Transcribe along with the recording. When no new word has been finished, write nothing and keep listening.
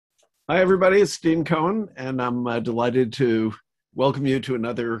Hi, everybody. It's Dean Cohen, and I'm delighted to welcome you to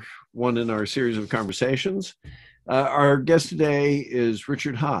another one in our series of conversations. Our guest today is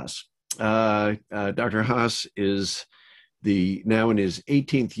Richard Haass. Dr. Haass is now in his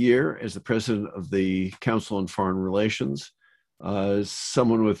 18th year as the president of the Council on Foreign Relations,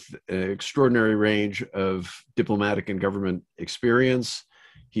 someone with an extraordinary range of diplomatic and government experience.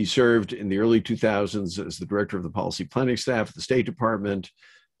 He served in the early 2000s as the director of the policy planning staff at the State Department.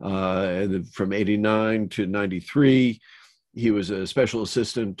 And from 89 to 93, he was a special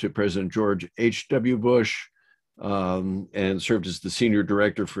assistant to President George H.W. Bush and served as the senior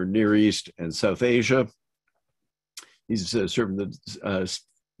director for Near East and South Asia. He's served in the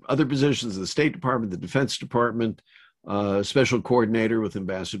other positions in the State Department, the Defense Department, special coordinator with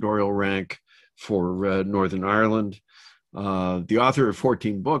ambassadorial rank for Northern Ireland, the author of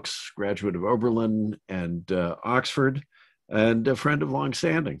 14 books, graduate of Oberlin and Oxford, and a friend of long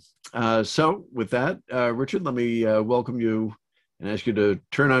standing. So with that, Richard, let me welcome you and ask you to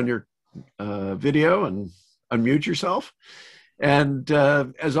turn on your video and unmute yourself. And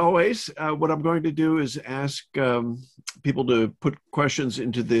as always, what I'm going to do is ask people to put questions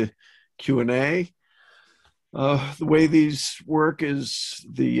into the Q&A. The way these work is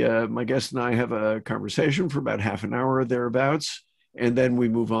my guest and I have a conversation for about half an hour or thereabouts. And then we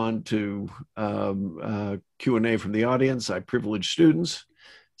move on to Q&A from the audience. I privilege students,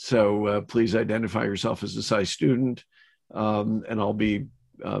 so please identify yourself as a Sci student, and I'll be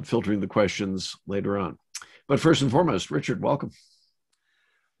filtering the questions later on. But first and foremost, Richard, welcome.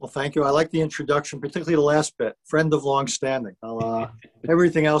 Well, thank you. I like the introduction, particularly the last bit, friend of long standing.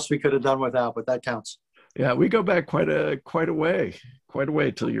 Everything else we could have done without, but that counts. Yeah, we go back quite a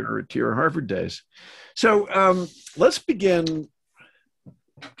way till your Harvard days. So let's begin.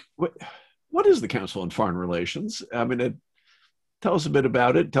 What is the Council on Foreign Relations? I mean, tell us a bit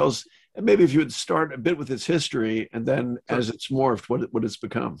about it. And maybe if you would start a bit with its history, and then as it's morphed, what it's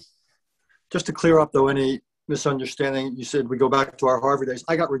become. Just to clear up, though, any misunderstanding, you said we go back to our Harvard days.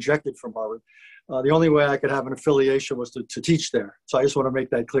 I got rejected from Harvard. The only way I could have an affiliation was to teach there. So I just want to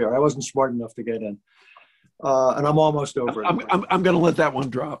make that clear. I wasn't smart enough to get in. And I'm almost over it. I'm going to let that one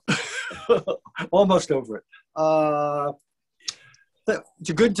drop. Almost over it. It's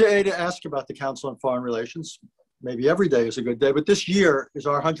a good day to ask about the Council on Foreign Relations. Maybe every day is a good day, but this year is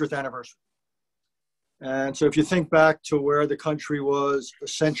our 100th anniversary. And so if you think back to where the country was a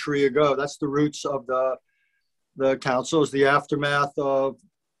century ago, that's the roots of the Council, is the aftermath of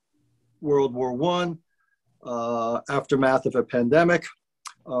World War I, aftermath of a pandemic,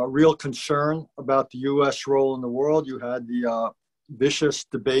 real concern about the U.S. role in the world. You had the vicious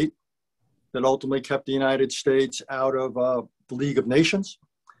debate that ultimately kept the United States out of the League of Nations,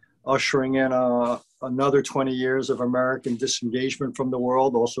 ushering in another 20 years of American disengagement from the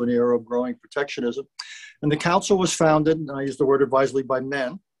world, also an era of growing protectionism. And the Council was founded, and I use the word advisedly, by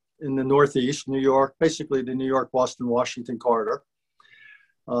men in the Northeast, New York, basically the New York, Boston, Washington corridor.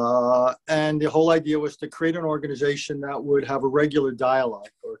 And the whole idea was to create an organization that would have a regular dialogue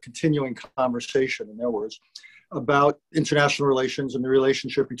or continuing conversation, in their words, about international relations and the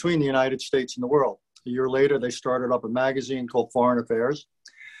relationship between the United States and the world. A year later, they started up a magazine called Foreign Affairs.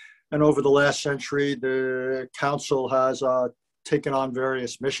 And over the last century, the Council has taken on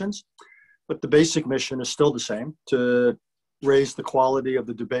various missions, but the basic mission is still the same: to raise the quality of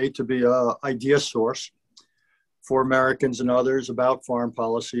the debate, to be an idea source for Americans and others about foreign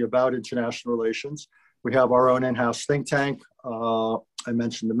policy, about international relations. We have our own in-house think tank. I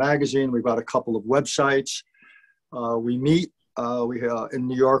mentioned the magazine. We've got a couple of websites. We meet in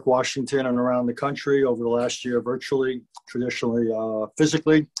New York, Washington, and around the country over the last year, virtually, traditionally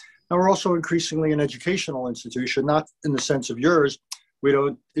physically. And we're also increasingly an educational institution, not in the sense of yours. We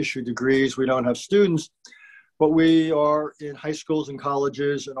don't issue degrees, we don't have students, but we are in high schools and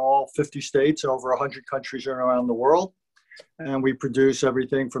colleges in all 50 states, over 100 countries around the world. And we produce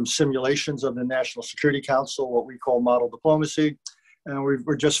everything from simulations of the National Security Council, what we call model diplomacy. And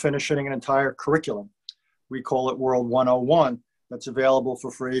we're just finishing an entire curriculum. We call it World 101. That's available for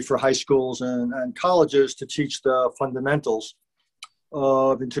free for high schools and colleges to teach the fundamentals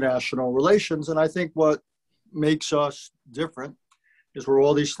of international relations. And I think what makes us different is we're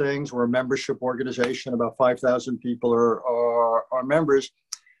all these things. We're a membership organization. About 5,000 people are members.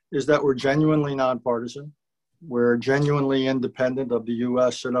 Is that we're genuinely nonpartisan. We're genuinely independent of the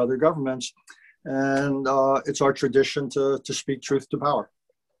U.S. and other governments. And it's our tradition to speak truth to power.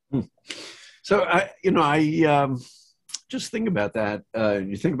 So I just think about that.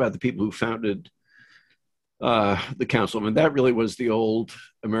 You think about the people who founded the council. I mean, that really was the old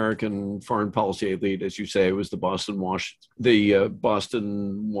American foreign policy elite, as you say. It was the Boston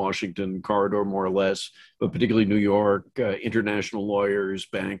Washington corridor, more or less, but particularly New York, international lawyers,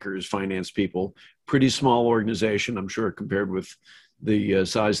 bankers, finance people. Pretty small organization, I'm sure, compared with the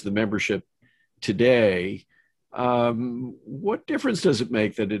size of the membership today. What difference does it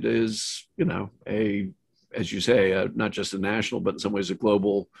make that it is, as you say, not just a national, but in some ways a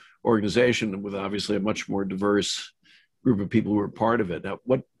global organization with obviously a much more diverse group of people who are part of it? Now,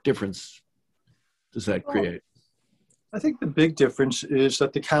 what difference does that create? I think the big difference is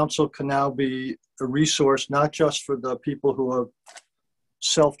that the council can now be a resource, not just for the people who have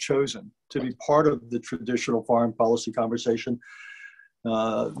self-chosen to be part of the traditional foreign policy conversation,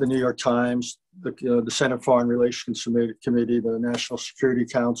 the New York Times, the Senate Foreign Relations Committee, the National Security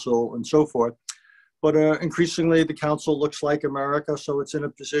Council, and so forth. But increasingly, the council looks like America, so it's in a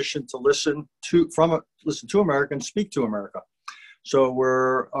position to listen to America and speak to America. So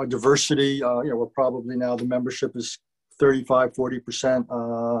we're a diversity. We're probably now the membership is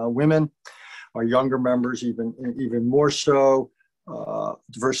 35-40% women. Our younger members even more so.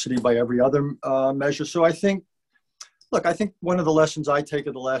 Diversity by every other measure. So I think one of the lessons I take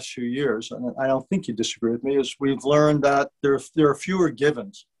of the last few years, and I don't think you disagree with me, is we've learned that there are fewer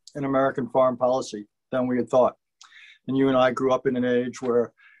givens in American foreign policy than we had thought. And you and I grew up in an age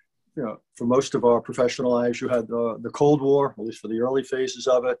where, for most of our professional lives, you had the Cold War, at least for the early phases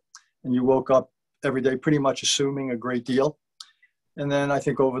of it, and you woke up every day pretty much assuming a great deal. And then I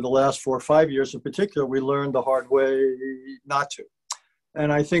think over the last 4 or 5 years in particular, we learned the hard way not to.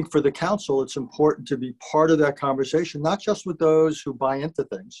 And I think for the council, it's important to be part of that conversation, not just with those who buy into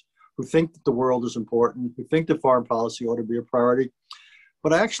things, who think that the world is important, who think that foreign policy ought to be a priority.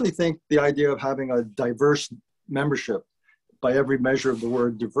 But I actually think the idea of having a diverse membership, by every measure of the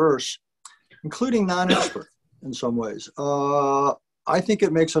word diverse, including non-expert in some ways, I think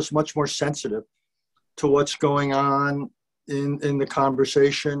it makes us much more sensitive to what's going on in the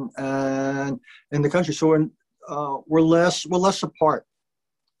conversation and in the country. So we're less apart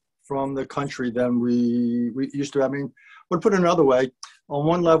from the country than we used to. I mean, to put it another way, on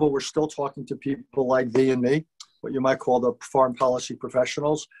one level, we're still talking to people like thee and me, what you might call the foreign policy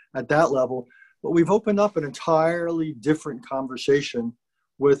professionals at that level. But we've opened up an entirely different conversation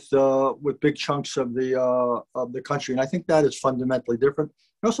with big chunks of the country. And I think that is fundamentally different.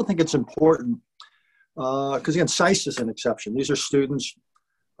 I also think it's important because, again, SAIS is an exception. These are students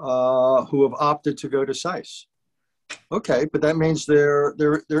who have opted to go to SAIS. Okay, but that means they're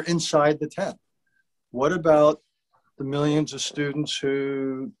inside the tent. What about the millions of students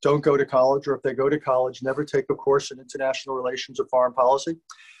who don't go to college, or if they go to college, never take a course in international relations or foreign policy?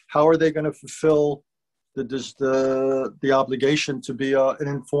 How are they going to fulfill the obligation to be an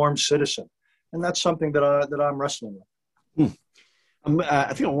informed citizen? And that's something that I'm wrestling with.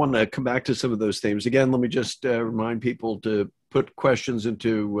 I think I want to come back to some of those themes. Again, let me just remind people to put questions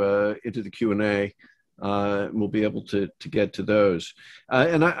into the Q&A. We'll be able to get to those.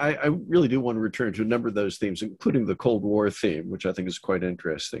 And I really do want to return to a number of those themes, including the Cold War theme, which I think is quite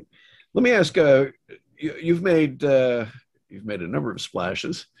interesting. Let me ask, you've made a number of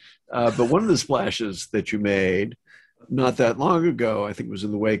splashes, but one of the splashes that you made not that long ago, I think was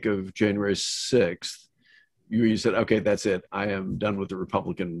in the wake of January 6th, you said, okay, that's it. I am done with the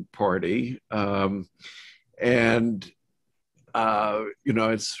Republican Party. It's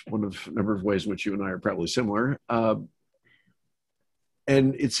one of a number of ways in which you and I are probably similar. And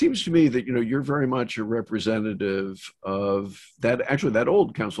it seems to me that, you're very much a representative of that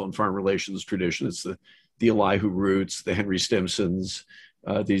old Council on Foreign Relations tradition. It's the Elihu Roots, the Henry Stimsons,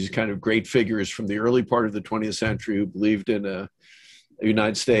 these kind of great figures from the early part of the 20th century who believed in a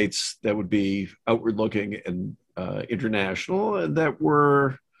United States that would be outward looking and international, and that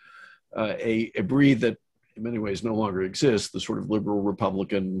were a breed that in many ways no longer exists, the sort of liberal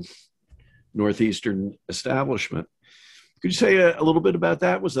Republican Northeastern establishment. Could you say a little bit about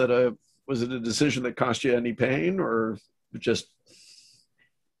that? Was it a decision that cost you any pain, or just...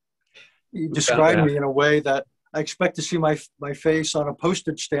 You described me in a way that I expect to see my face on a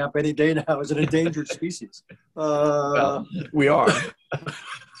postage stamp any day now as an endangered species. Well, we are.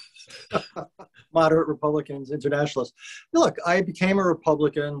 Moderate Republicans, internationalists. Look, I became a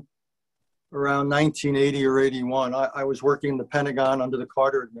Republican around 1980 or 81. I was working in the Pentagon under the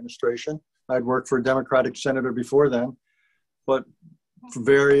Carter administration. I'd worked for a Democratic senator before then, but for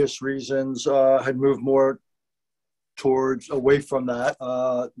various reasons had moved more away from that,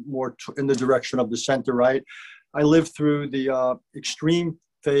 more in the direction of the center-right. I lived through the extreme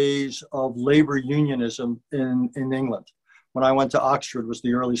phase of labor unionism in England, when I went to Oxford was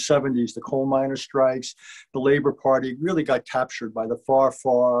the early 70s, the coal miner strikes. The Labor Party really got captured by the far,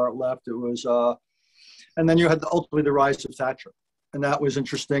 far left. It was, and then you had ultimately the rise of Thatcher. And that was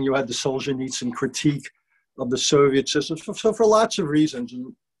interesting. You had the Solzhenitsyn critique of the Soviet system. So for lots of reasons.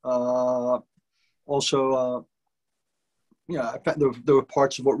 And also, yeah, there were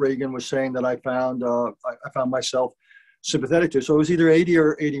parts of what Reagan was saying that I found myself sympathetic to. So it was either 80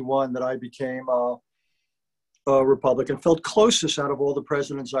 or 81 that I became a Republican. Felt closest out of all the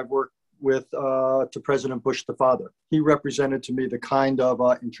presidents I've worked with to President Bush the father. He represented to me the kind of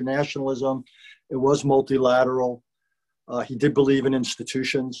internationalism. It was multilateral. He did believe in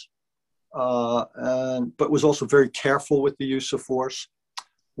institutions, but was also very careful with the use of force.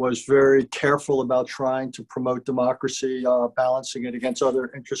 Was very careful about trying to promote democracy, balancing it against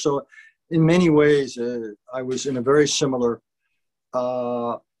other interests. So in many ways, I was in a very similar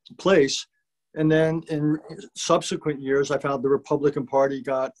place. And then in subsequent years, I found the Republican Party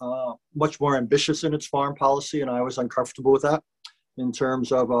got much more ambitious in its foreign policy, and I was uncomfortable with that in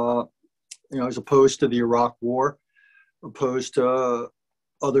terms of, as opposed to the Iraq War, opposed to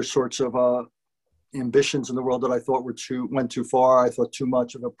other sorts of ambitions in the world that I thought went too far. I thought too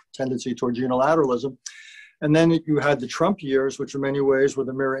much of a tendency towards unilateralism. And then you had the Trump years, which in many ways were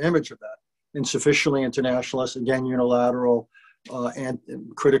the mirror image of that. Insufficiently internationalist, again, unilateral, and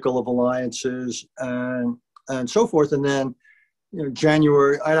critical of alliances and so forth. And then,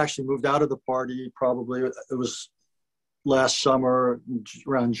 January, I'd actually moved out of the party probably, it was last summer,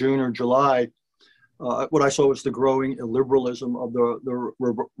 around June or July. What I saw was the growing illiberalism of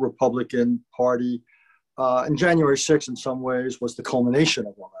the Republican Party. And January 6th, in some ways, was the culmination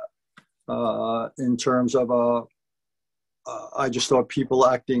of all that. In terms of, I just thought people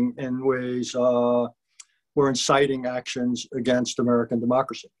acting in ways were inciting actions against American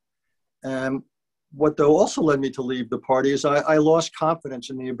democracy. And what though also led me to leave the party is I lost confidence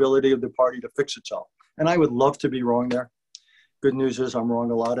in the ability of the party to fix itself. And I would love to be wrong there. Good news is I'm wrong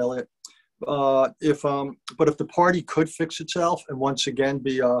a lot, Elliot. But if the party could fix itself and once again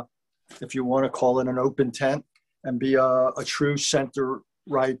be if you want to call it an open tent and be a true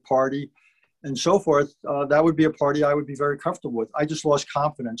center-right party and so forth, that would be a party I would be very comfortable with. I just lost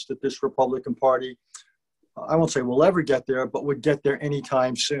confidence that this Republican Party, I won't say will ever get there, but would get there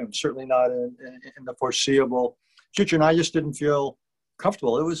anytime soon. Certainly not in the foreseeable future. And I just didn't feel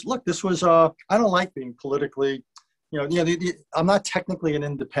comfortable. It was, look, this was, I don't like being politically, I'm not technically an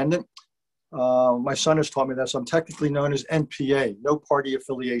independent. My son has taught me this. I'm technically known as NPA, no party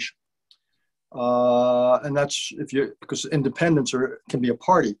affiliation. And that's because independents can be a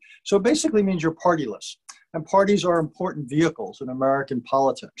party. So it basically means you're partyless. And parties are important vehicles in American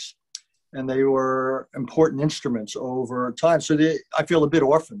politics. And they were important instruments over time. So I feel a bit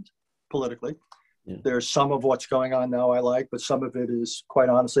orphaned politically. Yeah. There's some of what's going on now I like, but some of it is, quite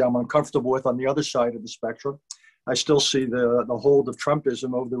honestly, I'm uncomfortable with on the other side of the spectrum. I still see the hold of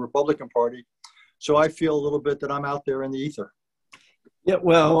Trumpism over the Republican Party. So I feel a little bit that I'm out there in the ether. Yeah,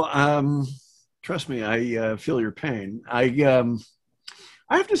 well, trust me, I feel your pain. I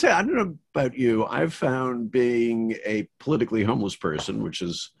have to say, I don't know about you, I've found being a politically homeless person, which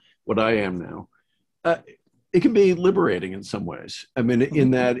is what I am now, it can be liberating in some ways. I mean,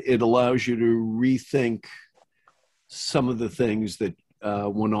 in that it allows you to rethink some of the things that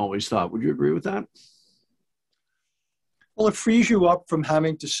one always thought. Would you agree with that? Well, it frees you up from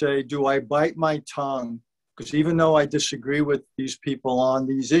having to say, do I bite my tongue? Because even though I disagree with these people on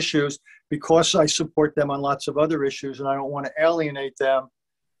these issues, because I support them on lots of other issues and I don't want to alienate them,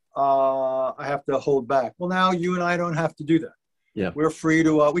 I have to hold back. Well, now you and I don't have to do that. Yeah, we're free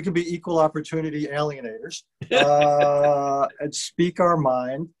to, we can be equal opportunity alienators and speak our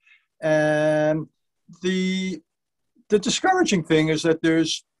mind. And the discouraging thing is that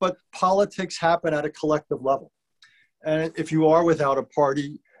but politics happen at a collective level. And if you are without a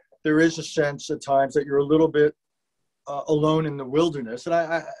party, there is a sense at times that you're a little bit alone in the wilderness.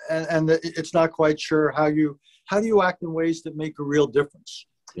 And it's not quite sure how do you act in ways that make a real difference?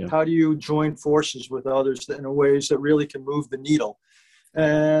 Yeah. How do you join forces with others in ways that really can move the needle?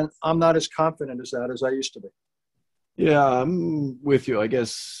 And I'm not as confident as I used to be. Yeah, I'm with you. I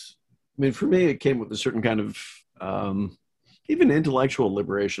guess, I mean, for me, it came with a certain kind of even intellectual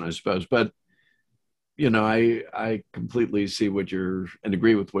liberation, I suppose. But I completely see and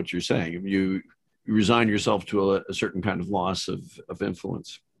agree with what you're saying. You resign yourself to a certain kind of loss of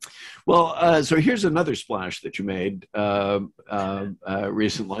influence. Well, so here's another splash that you made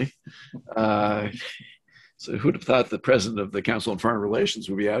recently. So who'd have thought the president of the Council on Foreign Relations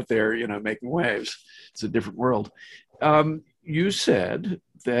would be out there, making waves? It's a different world. You said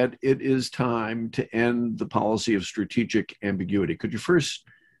that it is time to end the policy of strategic ambiguity. Could you first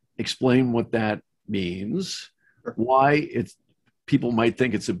explain what that means, why it's people might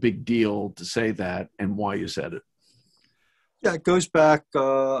think it's a big deal to say that, and why you said it? Yeah, it goes back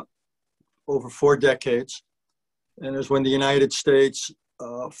over 4 decades, and is when the United States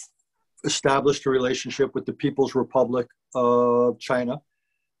established a relationship with the People's Republic of China.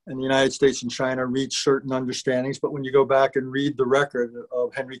 And the United States and China reached certain understandings. But when you go back and read the record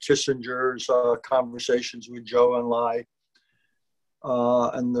of Henry Kissinger's conversations with Zhou Enlai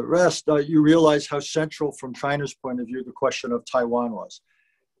and the rest, you realize how central from China's point of view the question of Taiwan was.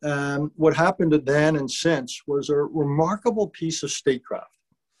 And what happened then and since was a remarkable piece of statecraft.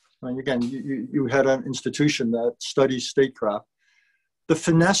 And again, you had an institution that studies statecraft. The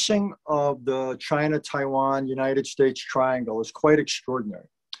finessing of the China-Taiwan United States triangle is quite extraordinary.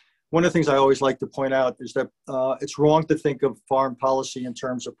 One of the things I always like to point out is that it's wrong to think of foreign policy in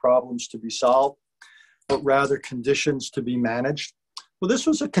terms of problems to be solved, but rather conditions to be managed. Well, this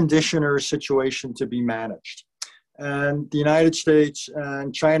was a conditioner situation to be managed. And the United States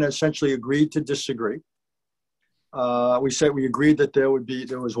and China essentially agreed to disagree. We agreed that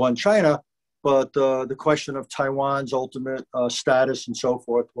there was one China, but the question of Taiwan's ultimate status and so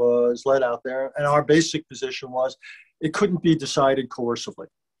forth was let out there. And our basic position was it couldn't be decided coercively.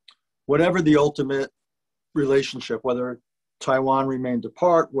 Whatever the ultimate relationship, whether Taiwan remained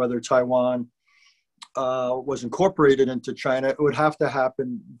apart, whether Taiwan was incorporated into China, it would have to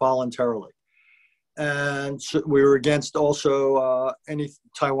happen voluntarily. And so we were against also any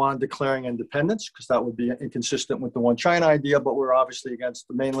Taiwan declaring independence, because that would be inconsistent with the one China idea, but we're obviously against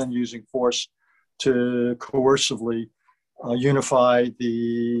the mainland using force to coercively unify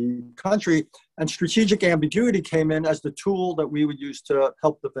the country. And strategic ambiguity came in as the tool that we would use to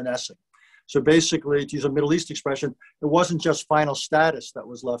help the finessing. So basically, to use a Middle East expression, it wasn't just final status that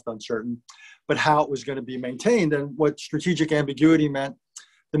was left uncertain, but how it was going to be maintained. And what strategic ambiguity meant,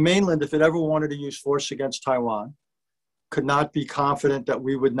 the mainland, if it ever wanted to use force against Taiwan, could not be confident that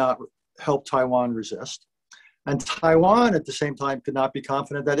we would not help Taiwan resist. And Taiwan, at the same time, could not be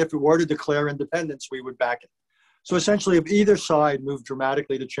confident that if it were to declare independence, we would back it. So essentially, if either side moved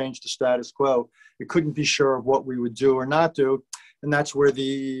dramatically to change the status quo, it couldn't be sure of what we would do or not do. And that's where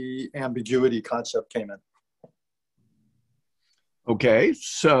the ambiguity concept came in. Okay,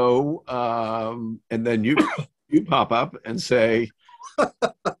 so, and then you pop up and say,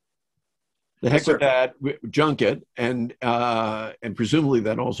 the heck with that, junk it, and presumably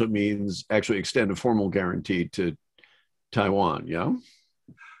that also means actually extend a formal guarantee to Taiwan, yeah?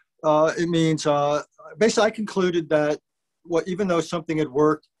 It means, basically I concluded that even though something had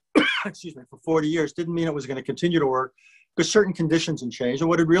worked, excuse me, for 40 years, didn't mean it was going to continue to work, because certain conditions had changed. And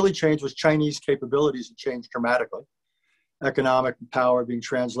what had really changed was Chinese capabilities had changed dramatically. Economic power being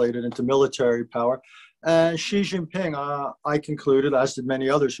translated into military power. And Xi Jinping, I concluded, as did many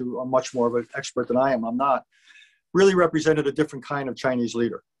others who are much more of an expert than I am, I'm not, really represented a different kind of Chinese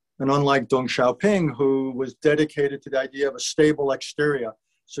leader. And unlike Deng Xiaoping, who was dedicated to the idea of a stable exterior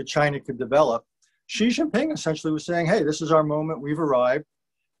so China could develop, Xi Jinping essentially was saying, hey, this is our moment, we've arrived.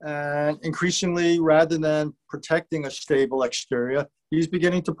 And increasingly, rather than protecting a stable exterior, he's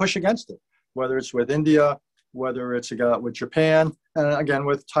beginning to push against it, whether it's with India, whether it's with Japan, and again,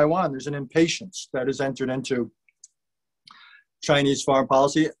 with Taiwan. There's an impatience that has entered into Chinese foreign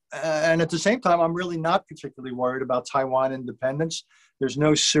policy. And at the same time, I'm really not particularly worried about Taiwan independence. There's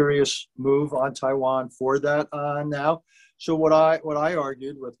no serious move on Taiwan for that now. So what I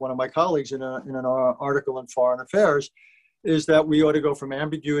argued with one of my colleagues in an article in Foreign Affairs is that we ought to go from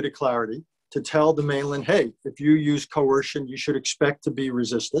ambiguity to clarity, to tell the mainland, hey, if you use coercion, you should expect to be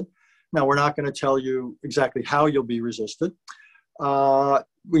resisted. Now, we're not going to tell you exactly how you'll be resisted. At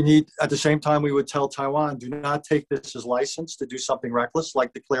the same time, we would tell Taiwan, do not take this as license to do something reckless,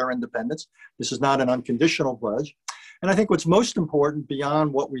 like declare independence. This is not an unconditional pledge. And I think what's most important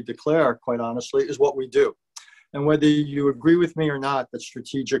beyond what we declare, quite honestly, is what we do. And whether you agree with me or not that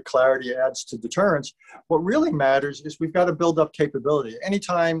strategic clarity adds to deterrence, what really matters is we've got to build up capability.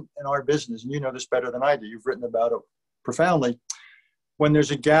 Anytime in our business, and you know this better than I do, you've written about it profoundly, when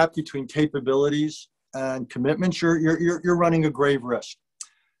there's a gap between capabilities and commitments, you're running a grave risk.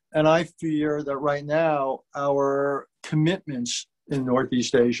 And I fear that right now, our commitments in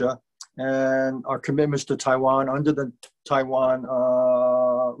Northeast Asia and our commitments to Taiwan under the Taiwan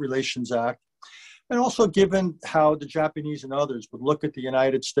Relations Act, and also given how the Japanese and others would look at the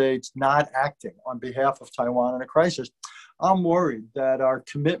United States not acting on behalf of Taiwan in a crisis, I'm worried that our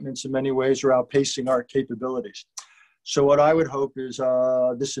commitments in many ways are outpacing our capabilities. So what I would hope is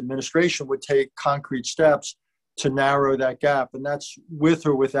this administration would take concrete steps to narrow that gap. And that's with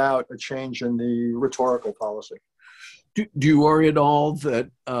or without a change in the rhetorical policy. Do you worry at all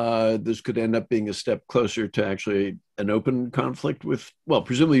that this could end up being a step closer to actually an open conflict with, well,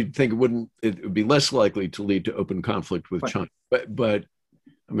 presumably you'd think it would be less likely to lead to open conflict with China. But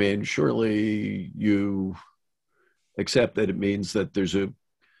I mean, surely you accept that it means that there's a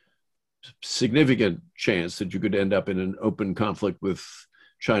significant chance that you could end up in an open conflict with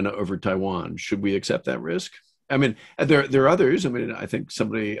China over Taiwan. Should we accept that risk? I mean, there are others. I mean, I think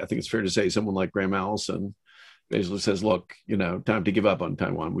it's fair to say someone like Graham Allison basically says, look, time to give up on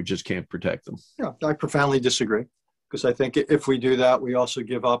Taiwan. We just can't protect them. Yeah, I profoundly disagree, because I think if we do that, we also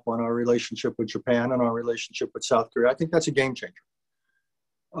give up on our relationship with Japan and our relationship with South Korea. I think that's a game changer.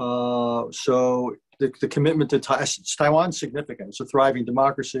 So the commitment to Taiwan's significant. It's a thriving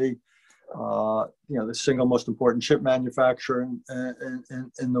democracy. The single most important chip manufacturer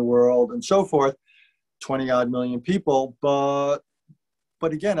in the world, and so forth. 20 odd million people, but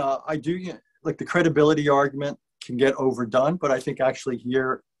again, I do like the credibility argument can get overdone, but I think actually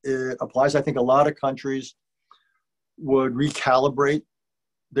here it applies. I think a lot of countries would recalibrate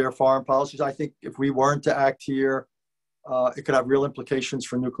their foreign policies. I think if we weren't to act here, it could have real implications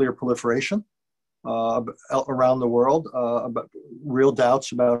for nuclear proliferation around the world, about real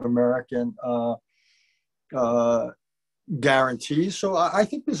doubts about American guarantees. So I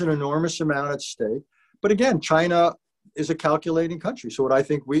think there's an enormous amount at stake. But again, China is a calculating country. So what I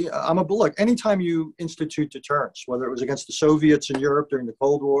think look, anytime you institute deterrence, whether it was against the Soviets in Europe during the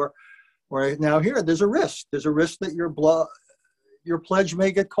Cold War, or now here, there's a risk. There's a risk that your pledge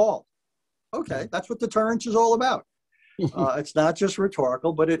may get called. Okay, that's what deterrence is all about. It's not just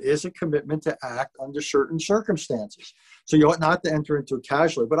rhetorical, but it is a commitment to act under certain circumstances. So you ought not to enter into a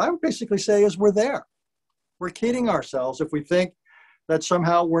casualty. But I would basically say is we're there. We're kidding ourselves if we think that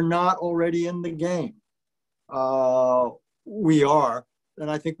somehow we're not already in the game. We are,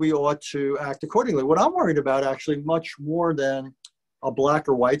 and I think we ought to act accordingly. What I'm worried about, actually, much more than a black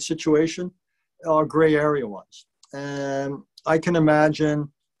or white situation, are gray area ones. And I can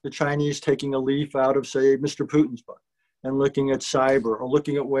imagine the Chinese taking a leaf out of, say, Mr. Putin's book and looking at cyber, or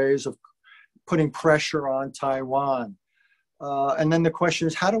looking at ways of putting pressure on Taiwan. And then the question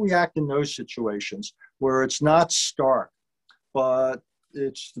is, how do we act in those situations where it's not stark, but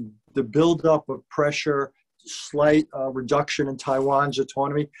it's the buildup of pressure, slight reduction in Taiwan's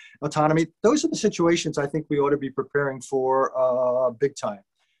autonomy? Those are the situations I think we ought to be preparing for big time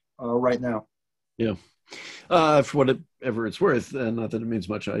right now. Yeah. For whatever it's worth, and not that it means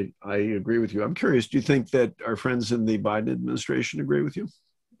much, I agree with you. I'm curious, do you think that our friends in the Biden administration agree with you?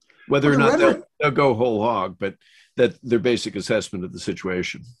 Whether or not they'll go whole hog, but that their basic assessment of the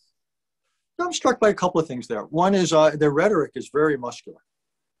situation. I'm struck by a couple of things there. One is their rhetoric is very muscular.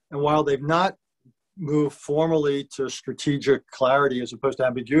 And while they've not moved formally to strategic clarity as opposed to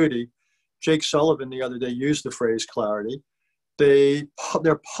ambiguity, Jake Sullivan the other day used the phrase clarity.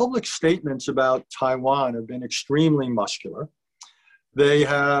 Their public statements about Taiwan have been extremely muscular. They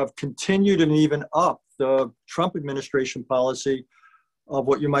have continued and even upped the Trump administration policy of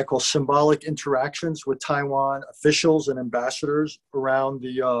what you might call symbolic interactions with Taiwan officials and ambassadors around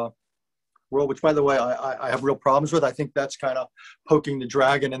the world, which, by the way, I have real problems with. I think that's kind of poking the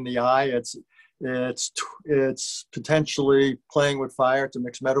dragon in the eye. It's potentially playing with fire, to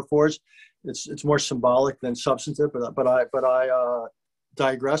mix metaphors. It's more symbolic than substantive, but I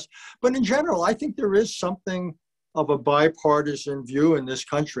digress. But in general, I think there is something of a bipartisan view in this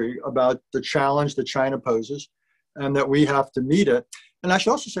country about the challenge that China poses, and that we have to meet it. And I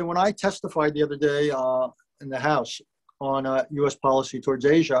should also say, when I testified the other day in the House on U.S. policy towards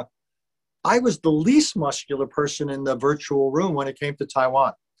Asia, I was the least muscular person in the virtual room when it came to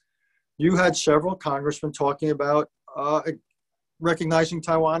Taiwan. You had several congressmen talking about recognizing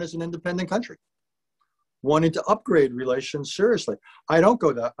Taiwan as an independent country, wanting to upgrade relations seriously. I don't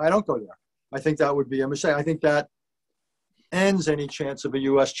go there. I think that would be a mistake. I think that ends any chance of a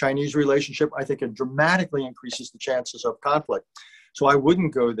U.S.-Chinese relationship. I think it dramatically increases the chances of conflict. So I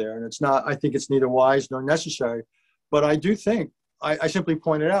wouldn't go there. And I think it's neither wise nor necessary. But I do think, I simply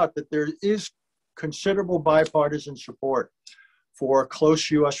pointed out that there is considerable bipartisan support for a close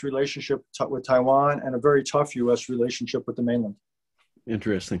U.S. relationship with Taiwan and a very tough U.S. relationship with the mainland.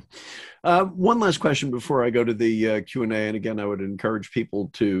 Interesting. One last question before I go to the Q&A. And again, I would encourage people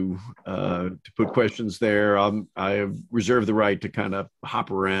to put questions there. I have reserved the right to kind of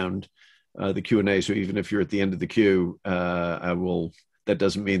hop around the Q&A. So even if you're at the end of the queue, that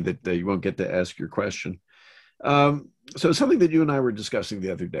doesn't mean that you won't get to ask your question. So something that you and I were discussing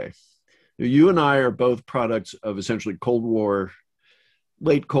the other day. You and I are both products of essentially Cold War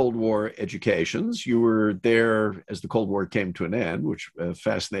late Cold War educations. You were there as the Cold War came to an end, which a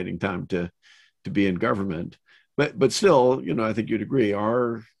fascinating time to be in government. But still, I think you'd agree,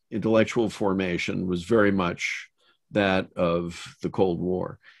 our intellectual formation was very much that of the Cold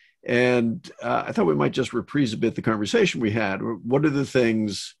War. And I thought we might just reprise a bit the conversation we had. What are the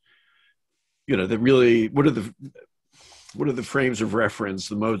things, that really, what are the frames of reference,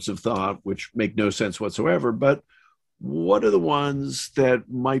 the modes of thought, which make no sense whatsoever, but what are the ones that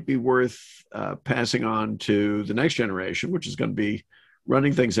might be worth passing on to the next generation, which is going to be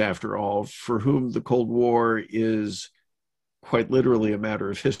running things after all, for whom the Cold War is quite literally a matter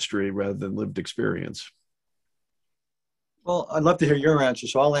of history rather than lived experience? Well, I'd love to hear your answer,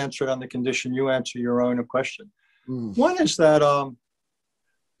 so I'll answer it on the condition you answer your own question. One is that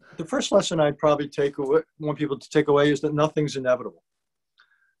the first lesson I'd probably want people to take away is that nothing's inevitable.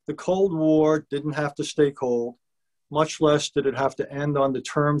 The Cold War didn't have to stay cold, much less did it have to end on the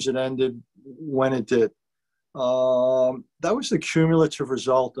terms it ended when it did. That was the cumulative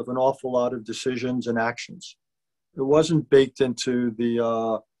result of an awful lot of decisions and actions. It wasn't baked into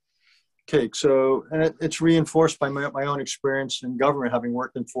the cake. So, and it's reinforced by my own experience in government, having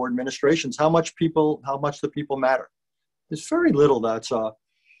worked in 4 administrations, how much the people matter. There's very little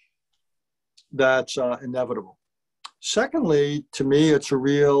that's inevitable. Secondly, to me, it's a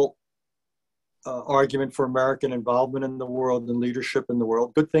real argument for American involvement in the world and leadership in the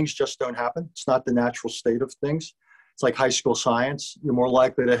world. Good things just don't happen. It's not the natural state of things. It's like high school science. You're more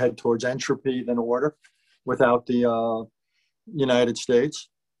likely to head towards entropy than order without the United States.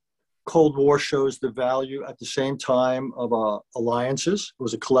 Cold War shows the value at the same time of alliances. It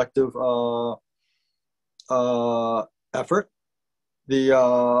was a collective effort.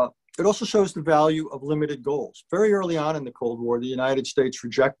 It also shows the value of limited goals. Very early on in the Cold War, the United States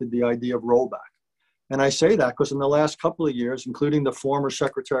rejected the idea of rollback. And I say that because in the last couple of years, including the former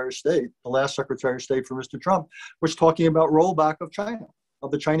Secretary of State, the last Secretary of State for Mr. Trump, was talking about rollback of China,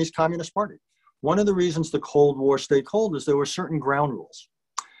 of the Chinese Communist Party. One of the reasons the Cold War stayed cold is there were certain ground rules.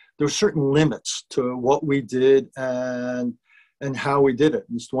 There were certain limits to what we did and how we did it.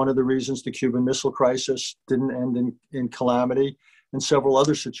 And it's one of the reasons the Cuban Missile Crisis didn't end in calamity, and several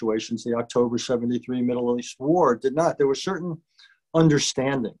other situations. The October 73 Middle East War did not. There were certain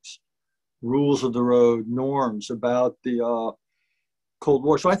understandings, rules of the road, norms about the Cold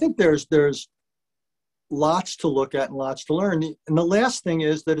War. So I think there's lots to look at and lots to learn. And the last thing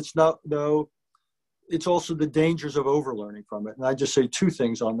is that it's not, though, it's also the dangers of overlearning from it. And I just say 2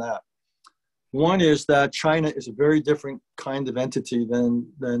 things on that. One is that China is a very different kind of entity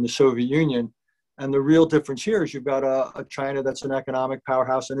than the Soviet Union. And the real difference here is you've got a China that's an economic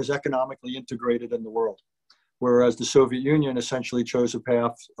powerhouse and is economically integrated in the world, whereas the Soviet Union essentially chose a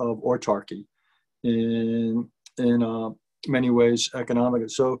path of autarky in many ways economically.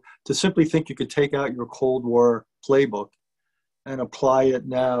 So to simply think you could take out your Cold War playbook and apply it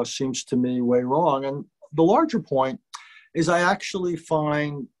now seems to me way wrong. And the larger point is I actually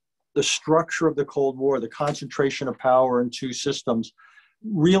find the structure of the Cold War, the concentration of power in 2 systems,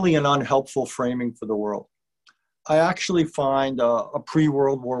 really an unhelpful framing for the world. I actually find a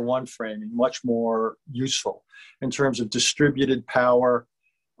pre-World War I framing much more useful in terms of distributed power,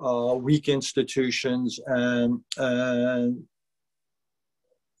 weak institutions, and a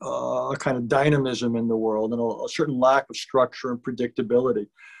kind of dynamism in the world, and a certain lack of structure and predictability.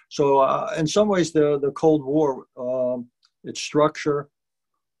 So in some ways, the Cold War, its structure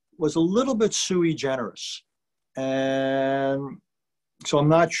was a little bit sui generis. And so I'm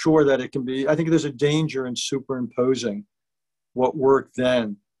not sure that it can be, I think there's a danger in superimposing what worked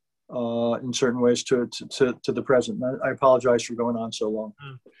then in certain ways to the present. I apologize for going on so long.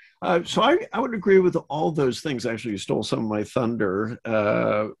 So I would agree with all those things. Actually, you stole some of my thunder,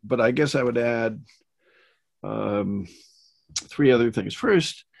 but I guess I would add 3 other things.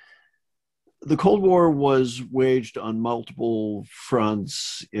 First, the Cold War was waged on multiple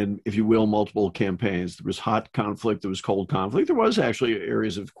fronts in, if you will, multiple campaigns. There was hot conflict, there was cold conflict. There was actually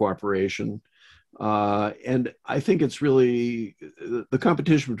areas of cooperation. And I think it's really the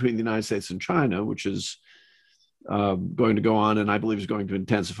competition between the United States and China, which is going to go on and I believe is going to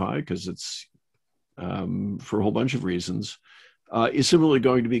intensify because it's for a whole bunch of reasons, is similarly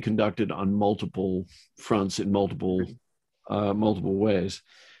going to be conducted on multiple fronts in multiple ways.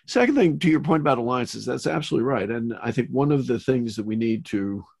 Second thing, to your point about alliances, that's absolutely right. And I think one of the things that we need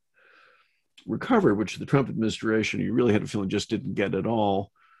to recover, which the Trump administration, you really had a feeling just didn't get at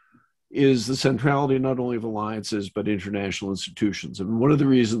all, is the centrality not only of alliances, but international institutions. And one of the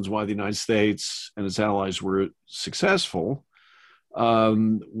reasons why the United States and its allies were successful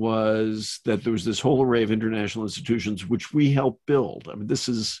was that there was this whole array of international institutions which we helped build. I mean, this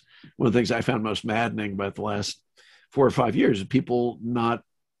is one of the things I found most maddening about the last 4 or 5 years, people not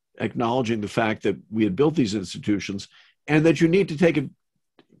acknowledging the fact that we had built these institutions and that you need to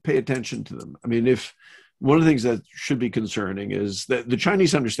pay attention to them. I mean, if one of the things that should be concerning is that the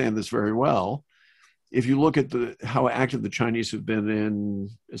Chinese understand this very well. If you look at how active the Chinese have been in,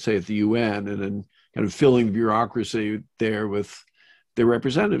 say, at the UN and in kind of filling the bureaucracy there with their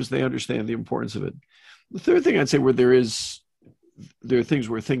representatives, they understand the importance of it. The third thing I'd say where there are things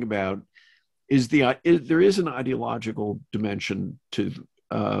worth thinking about is there is an ideological dimension to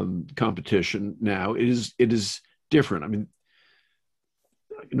competition now. It is different. I mean,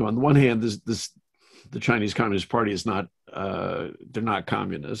 on the one hand, the Chinese Communist Party is not they're not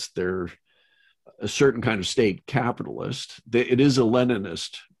communist. They're a certain kind of state capitalist. It is a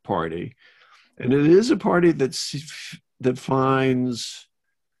Leninist party, and it is a party that finds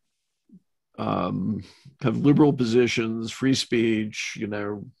kind of liberal positions, free speech,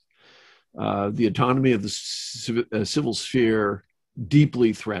 the autonomy of the civil sphere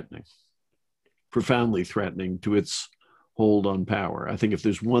deeply threatening, profoundly threatening to its hold on power. I think if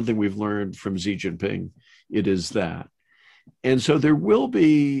there's one thing we've learned from Xi Jinping, it is that. And so there will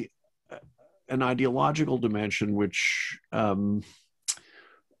be an ideological dimension which will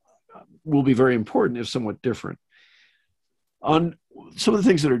be very important, if somewhat different. On some of the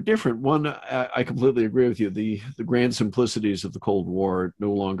things that are different, one, I completely agree with you. The grand simplicities of the Cold War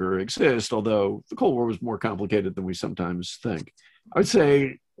no longer exist, although the Cold War was more complicated than we sometimes think. I would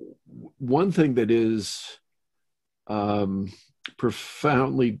say one thing that is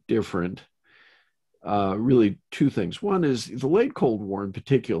profoundly different, really two things. One is the late Cold War in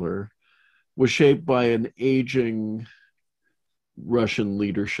particular was shaped by an aging Russian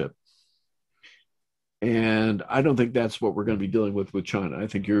leadership. And I don't think that's what we're going to be dealing with China. I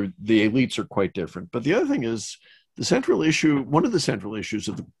think the elites are quite different. But the other thing is one of the central issues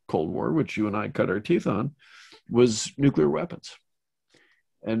of the Cold War, which you and I cut our teeth on, was nuclear weapons.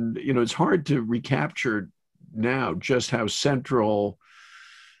 And, it's hard to recapture now just how central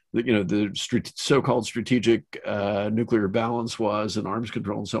the so-called strategic nuclear balance was and arms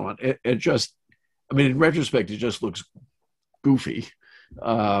control and so on. In retrospect, it just looks goofy.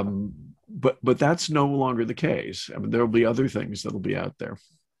 But that's no longer the case. I mean, there'll be other things that'll be out there.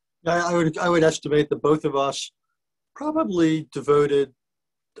 I would estimate that both of us probably devoted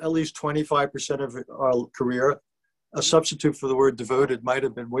at least 25% of our career. A substitute for the word devoted might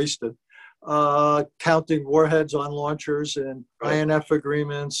have been wasted. Counting warheads on launchers and INF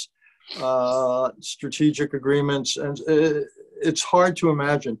agreements, strategic agreements. And it's hard to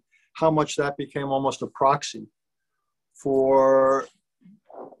imagine how much that became almost a proxy for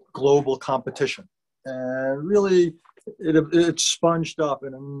global competition. And really, it sponged up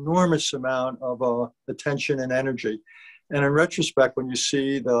an enormous amount of attention and energy. And in retrospect, when you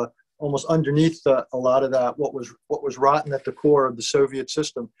see almost underneath a lot of that, what was rotten at the core of the Soviet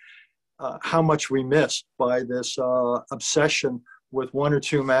system, how much we missed by this obsession with one or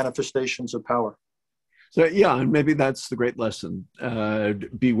two manifestations of power. So, yeah, and maybe that's the great lesson.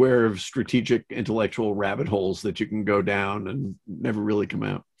 Beware of strategic intellectual rabbit holes that you can go down and never really come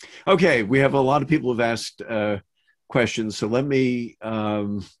out. Okay, we have a lot of people who've asked questions, so let me,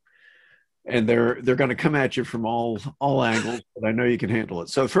 and they're going to come at you from all angles, but I know you can handle it.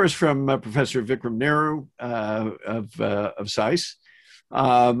 So first from Professor Vikram Nehru of SAIS.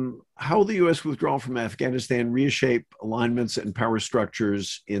 How will the U.S. withdrawal from Afghanistan reshape alignments and power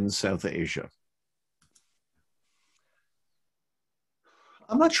structures in South Asia?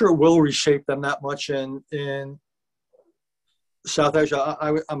 I'm not sure it will reshape them that much in South Asia.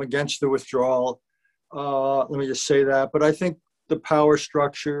 I'm against the withdrawal. Let me just say that. But I think the power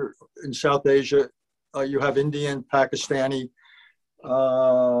structure in South Asia, you have Indian, Pakistani,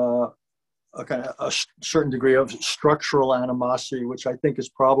 a certain degree of structural animosity, which I think is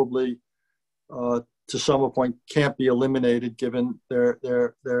probably, to some point, can't be eliminated given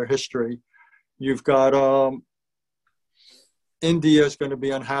their history. You've got India is going to be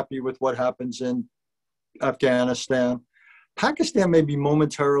unhappy with what happens in Afghanistan. Pakistan may be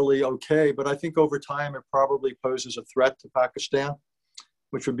momentarily okay, but I think over time it probably poses a threat to Pakistan,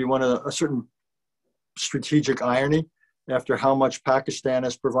 which would be a certain strategic irony after how much Pakistan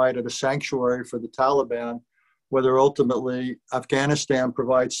has provided a sanctuary for the Taliban, whether ultimately Afghanistan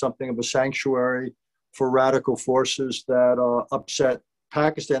provides something of a sanctuary for radical forces that upset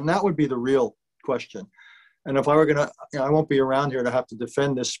Pakistan. That would be the real question. And if I were going to, I won't be around here to have to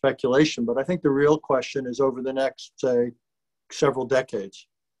defend this speculation, but I think the real question is over the next, say, several decades,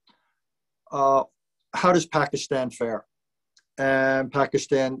 how does Pakistan fare? and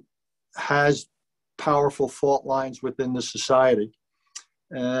Pakistan has powerful fault lines within the society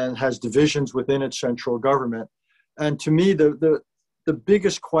and has divisions within its central government. And to me, the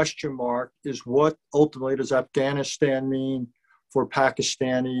biggest question mark is what ultimately does Afghanistan mean for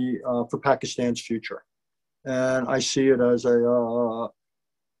Pakistan's future? And I see it as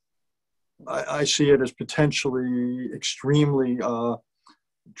I see it as potentially extremely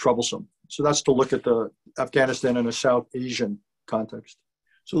troublesome. So that's to look at the Afghanistan in a South Asian context.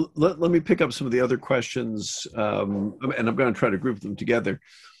 So let me pick up some of the other questions, and I'm going to try to group them together.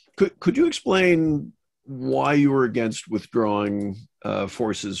 Could you explain why you were against withdrawing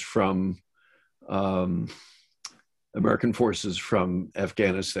forces from American forces from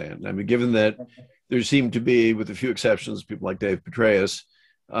Afghanistan? I mean, given that there seemed to be, with a few exceptions, people like Dave Petraeus,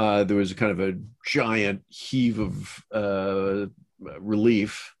 there was a kind of a giant heave of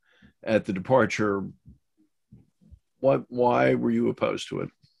relief at the departure. Why were you opposed to it?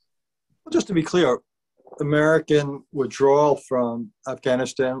 Well, just to be clear, American withdrawal from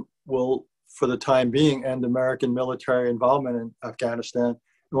Afghanistan will, for the time being, end American military involvement in Afghanistan.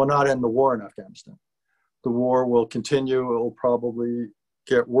 It will not end the war in Afghanistan. The war will continue. It will probably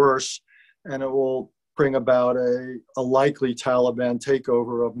get worse, and it will bring about a likely Taliban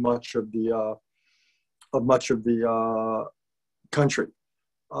takeover of much of the country.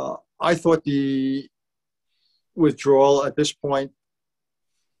 I thought the withdrawal at this point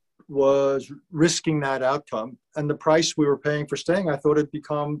was risking that outcome, and the price we were paying for staying, I thought, had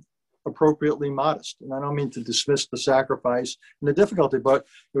become appropriately modest. And I don't mean to dismiss the sacrifice and the difficulty, but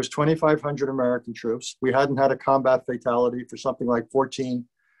it was 2,500 American troops. We hadn't had a combat fatality for something like 14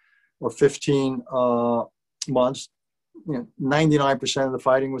 or 15 months. 99% of the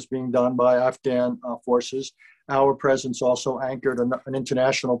fighting was being done by Afghan forces. Our presence also anchored an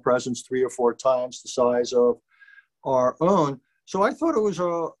international presence 3 or 4 times the size of our own. So I thought it was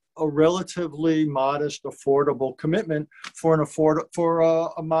a relatively modest, affordable commitment for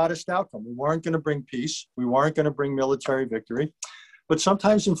a modest outcome. We weren't going to bring peace. We weren't going to bring military victory. But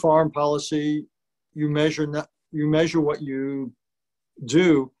sometimes in foreign policy, you measure what you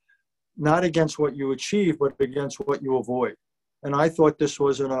do not against what you achieve, but against what you avoid. And I thought this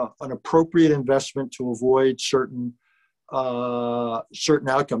was an appropriate investment to avoid certain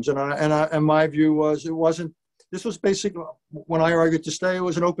outcomes. And my view was it wasn't. This was basically, when I argued to stay, it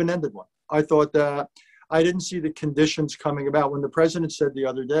was an open-ended one. I thought that I didn't see the conditions coming about. When the president said the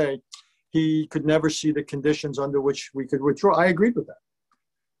other day he could never see the conditions under which we could withdraw, I agreed with that.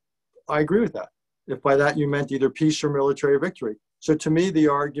 I agree with that, if by that you meant either peace or military victory. So to me, the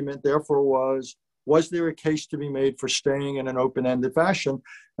argument, therefore, was there a case to be made for staying in an open-ended fashion?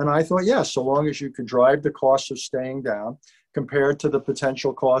 And I thought, yes, so long as you could drive the cost of staying down compared to the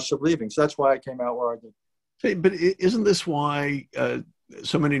potential cost of leaving. So that's why I came out where I did. But isn't this why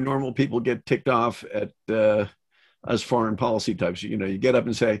so many normal people get ticked off at us foreign policy types? You know, you get up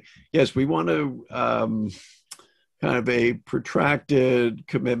and say, yes, we want to kind of a protracted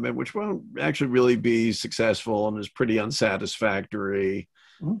commitment, which won't actually really be successful and is pretty unsatisfactory.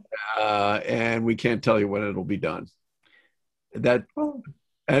 Mm-hmm. And we can't tell you when it'll be done. And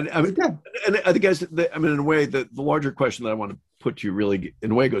I mean, and I guess, I mean, in a way, the larger question that I want to put to you really,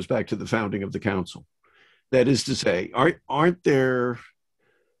 in a way, goes back to the founding of the council. That is to say, aren't there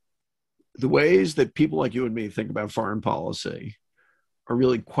the ways that people like you and me think about foreign policy are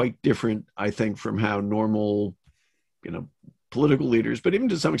really quite different, I think, from how normal, political leaders, but even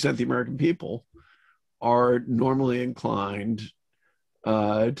to some extent the American people, are normally inclined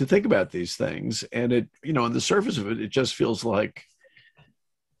to think about these things. And it, on the surface of it, it just feels like,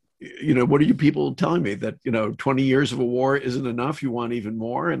 what are you people telling me? That, 20 years of a war isn't enough? You want even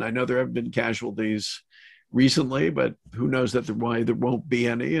more? And I know there have been casualties recently, but who knows why there won't be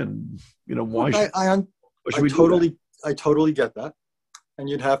any, and why I totally get that, and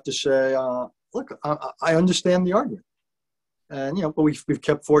you'd have to say, look, I understand the argument, and but we've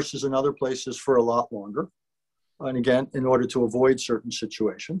kept forces in other places for a lot longer, and again, in order to avoid certain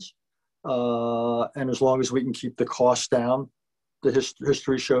situations, and as long as we can keep the costs down, the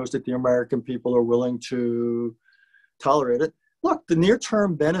history shows that the American people are willing to tolerate it. Look, the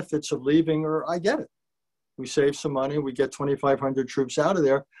near-term benefits of leaving I get it. We save some money. We get 2,500 troops out of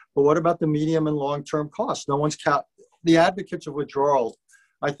there. But what about the medium and long-term costs? No one's the advocates of withdrawal,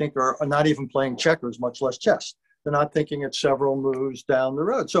 I think, are not even playing checkers, much less chess. They're not thinking it's several moves down the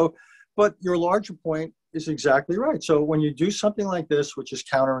road. So, but your larger point is exactly right. So when you do something like this, which is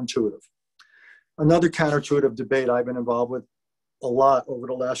counterintuitive, another counterintuitive debate I've been involved with a lot over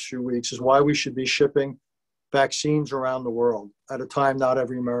the last few weeks is why we should be shipping vaccines around the world at a time not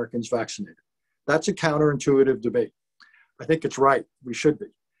every American's vaccinated. That's a counterintuitive debate. I think it's right. We should be.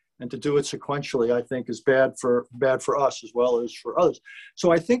 And to do it sequentially, I think, is bad for us as well as for others.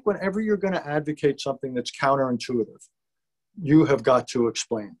 So I think whenever you're going to advocate something that's counterintuitive, you have got to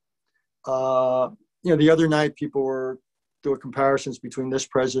explain. The other night, people were doing comparisons between this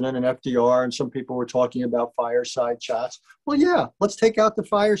president and FDR, and some people were talking about fireside chats. Well, yeah, let's take out the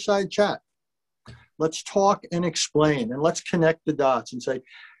fireside chat. Let's talk and explain, and let's connect the dots and say,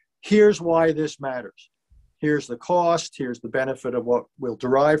 here's why this matters. Here's the cost. Here's the benefit of what we'll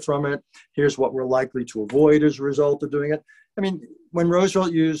derive from it. Here's what we're likely to avoid as a result of doing it. I mean, when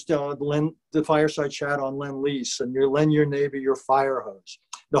Roosevelt used the fireside chat on Lend-Lease, and you lend your neighbor your fire hose,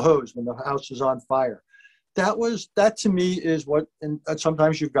 the hose when the house is on fire, that to me is what, and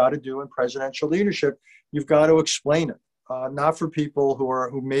sometimes you've got to do in presidential leadership. You've got to explain it, not for people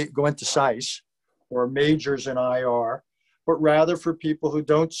who may go into SICE or majors in IR, but rather for people who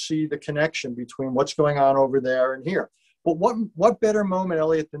don't see the connection between what's going on over there and here. But what better moment,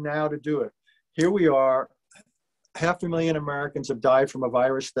 Elliot, than now to do it? Here we are, 500,000 Americans have died from a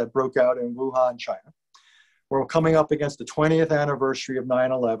virus that broke out in Wuhan, China. We're coming up against the 20th anniversary of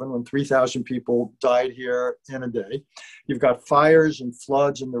 9/11, when 3,000 people died here in a day. You've got fires and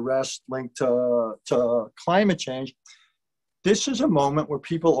floods and the rest linked to climate change. This is a moment where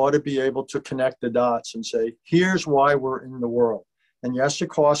people ought to be able to connect the dots and say, here's why we're in the world. And yes, it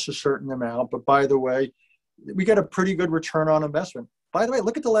costs a certain amount, but by the way, we get a pretty good return on investment. By the way,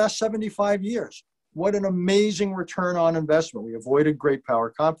 look at the last 75 years. What an amazing return on investment. We avoided great power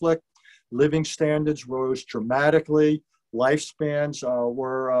conflict. Living standards rose dramatically. Lifespans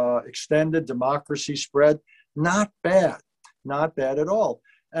were extended. Democracy spread. Not bad at all.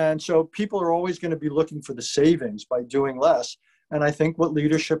 And so people are always going to be looking for the savings by doing less. And I think what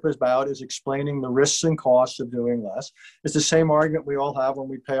leadership is about is explaining the risks and costs of doing less. It's the same argument we all have when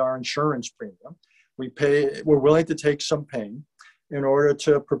we pay our insurance premium. We're willing to take some pain in order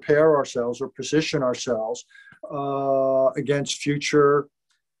to prepare ourselves or position ourselves against future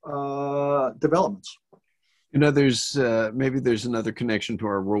developments. There's maybe there's another connection to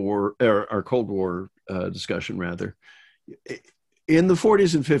our Cold War discussion, rather. In the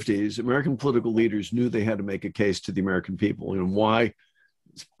 40s and 50s, American political leaders knew they had to make a case to the American people, and why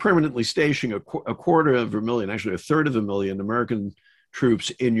permanently stationing a 250,000, actually 1/3 American troops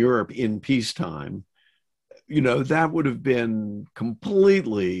in Europe in peacetime, that would have been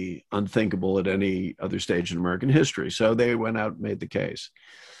completely unthinkable at any other stage in American history. So they went out and made the case.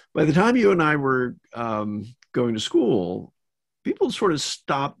 By the time you and I were going to school, people sort of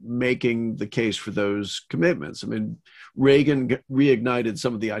stopped making the case for those commitments. I mean, Reagan reignited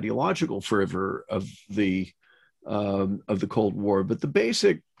some of the ideological fervor of the Cold War, but the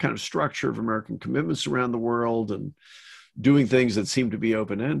basic kind of structure of American commitments around the world and doing things that seemed to be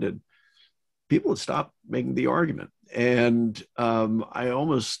open-ended, people had stopped making the argument. And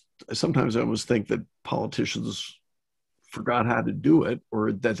sometimes I almost think that politicians forgot how to do it,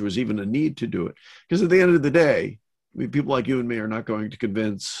 or that there was even a need to do it. Because at the end of the day, people like you and me are not going to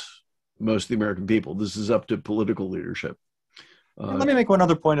convince most of the American people. This is up to political leadership. Let me make one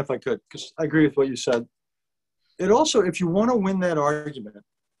other point, if I could, because I agree with what you said. It also, if you want to win that argument,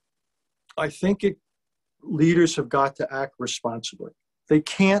 I think leaders have got to act responsibly. They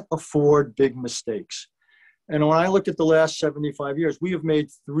can't afford big mistakes. And when I look at the last 75 years, we have made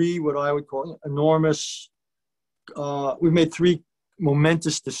three, what I would call we've made three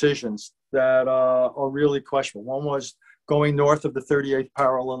momentous decisions that are really questionable. One was going north of the 38th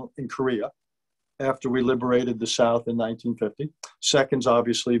parallel in Korea after we liberated the South in 1950. Second's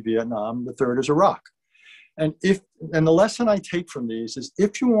obviously Vietnam. The third is Iraq. And the lesson I take from these is,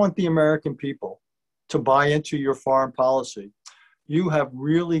 if you want the American people to buy into your foreign policy, you have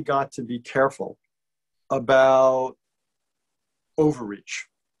really got to be careful about overreach,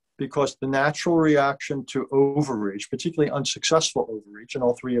 because the natural reaction to overreach, particularly unsuccessful overreach, and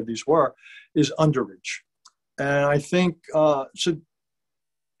all three of these were, is underreach. And I think,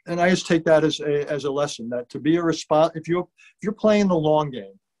 and I just take that as a lesson, that to be if you're playing the long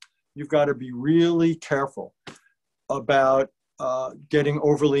game, you've got to be really careful about getting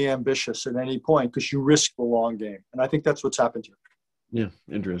overly ambitious at any point, because you risk the long game. And I think that's what's happened here. Yeah,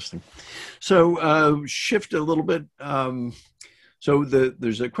 interesting. So shift a little bit. So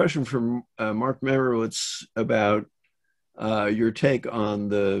there's a question from Mark Merowitz about your take on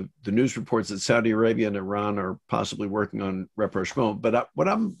the news reports that Saudi Arabia and Iran are possibly working on rapprochement. But what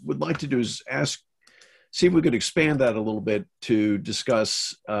I would like to do is see if we could expand that a little bit to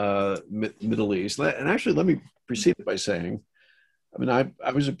discuss Middle East. And actually, let me precede it by saying, I mean,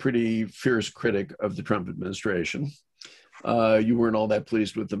 I was a pretty fierce critic of the Trump administration. You weren't all that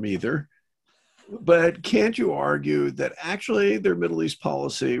pleased with them either. But can't you argue that actually their Middle East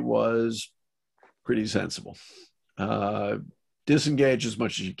policy was pretty sensible? Uh, disengage as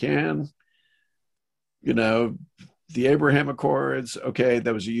much as you can. You know, the Abraham Accords, okay,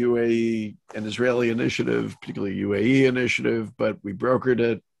 that was a UAE and Israeli initiative, particularly UAE initiative, but we brokered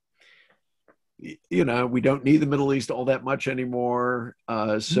it. You know, we don't need the Middle East all that much anymore.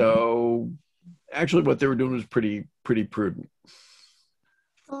 So actually what they were doing was pretty prudent.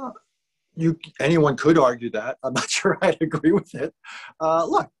 Uh, anyone could argue that. I'm not sure I'd agree with it.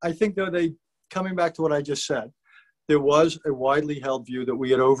 Look, I think though coming back to what I just said, there was a widely held view that we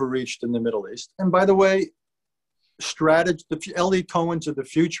had overreached in the Middle East. And by the way, the elite Cohens of the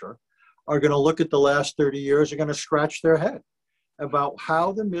future are going to look at the last 30 years, are going to scratch their head about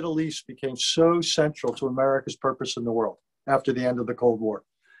how the Middle East became so central to America's purpose in the world after the end of the Cold War.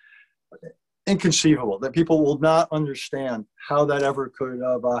 Inconceivable that people will not understand how that ever could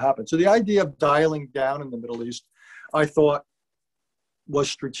have happened. So the idea of dialing down in the Middle East, I thought,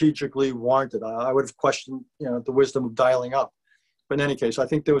 was strategically warranted. I would have questioned, the wisdom of dialing up. But in any case, I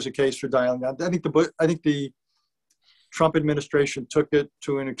think there was a case for dialing down. I think the Trump administration took it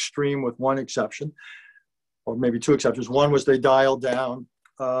to an extreme with one exception, or maybe two exceptions. One was they dialed down,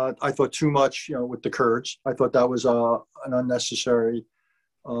 I thought, too much, with the Kurds. I thought that was an unnecessary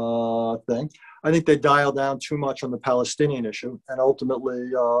thing. I think they dialed down too much on the Palestinian issue and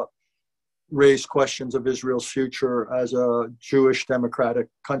ultimately raised questions of Israel's future as a Jewish democratic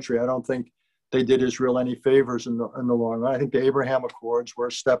country. I don't think they did Israel any favors in the long run. I think the Abraham Accords were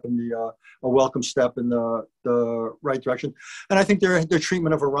a welcome step in the right direction. And I think their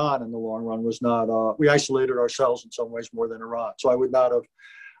treatment of Iran in the long run was not, we isolated ourselves in some ways more than Iran. So I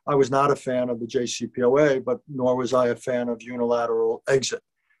was not a fan of the JCPOA, but nor was I a fan of unilateral exit.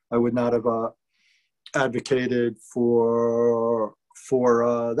 I would not have advocated for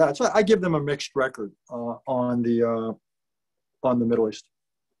that. So I give them a mixed record on the Middle East.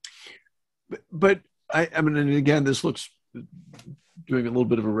 But I mean, and again, this looks doing a little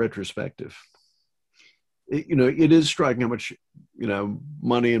bit of a retrospective. It is striking how much,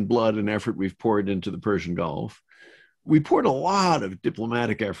 money and blood and effort we've poured into the Persian Gulf. We poured a lot of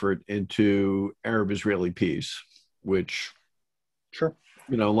diplomatic effort into Arab-Israeli peace, which, sure,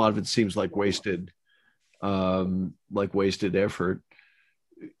 a lot of it seems like wasted effort.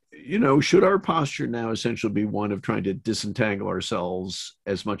 Should our posture now essentially be one of trying to disentangle ourselves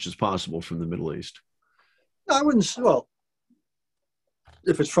as much as possible from the Middle East? I wouldn't. Well,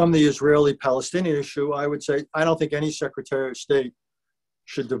 if it's from the Israeli-Palestinian issue, I would say I don't think any Secretary of State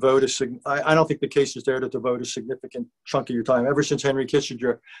should devote I don't think the case is there to devote a significant chunk of your time. Ever since Henry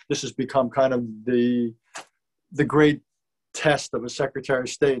Kissinger, this has become kind of the great test of a Secretary of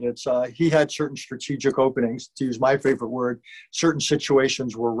State. It's he had certain strategic openings, to use my favorite word. Certain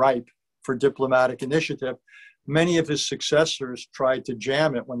situations were ripe for diplomatic initiative. Many of his successors tried to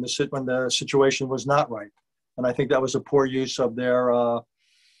jam it when the situation was not ripe, and I think that was a poor use of their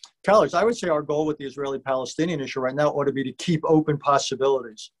calories. I would say our goal with the Israeli-Palestinian issue right now ought to be to keep open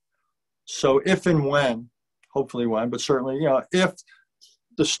possibilities. So if and when, hopefully when, but certainly, if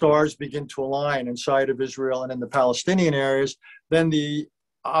the stars begin to align inside of Israel and in the Palestinian areas, then the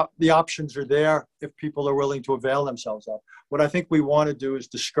options are there if people are willing to avail themselves of. What I think we want to do is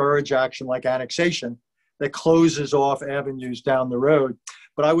discourage action like annexation that closes off avenues down the road.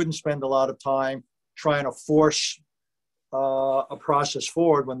 But I wouldn't spend a lot of time trying to force a process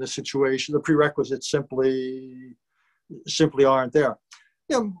forward when the prerequisites simply aren't there.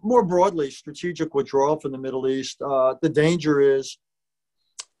 More broadly, strategic withdrawal from the Middle East, the danger is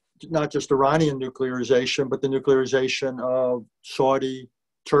not just Iranian nuclearization, but the nuclearization of Saudi,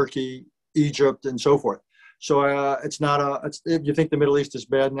 Turkey, Egypt, and so forth. So if you think the Middle East is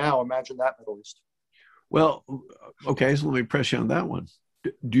bad now, imagine that Middle East. Well, okay, so let me press you on that one.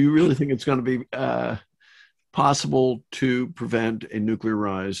 Do you really think it's going to be possible to prevent a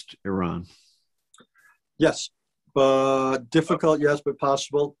nuclearized Iran? Yes, but difficult, yes, but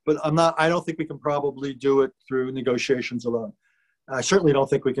possible. But I don't think we can probably do it through negotiations alone. I certainly don't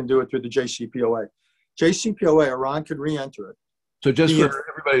think we can do it through the JCPOA. Iran could re-enter it. So just for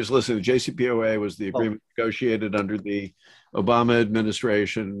everybody who's listening, the JCPOA was the agreement negotiated under the Obama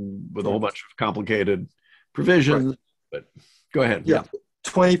administration with a whole bunch of complicated provisions. Right. But go ahead. Yeah,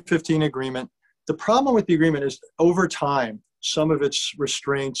 2015 agreement. The problem with the agreement is over time, some of its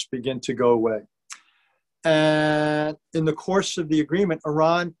restraints begin to go away. And in the course of the agreement,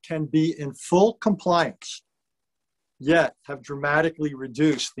 Iran can be in full compliance, yet have dramatically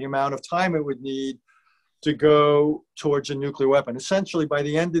reduced the amount of time it would need to go towards a nuclear weapon. Essentially, by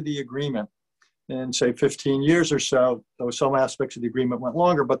the end of the agreement, in say 15 years or so, though some aspects of the agreement went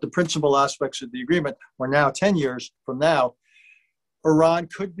longer, but the principal aspects of the agreement were now 10 years from now. Iran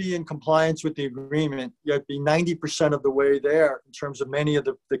could be in compliance with the agreement, yet be 90% of the way there in terms of many of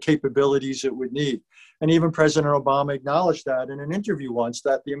the capabilities it would need. And even President Obama acknowledged that in an interview once,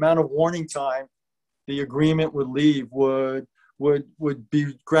 that the amount of warning time the agreement would leave would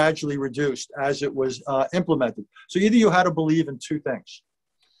be gradually reduced as it was implemented. So either you had to believe in two things.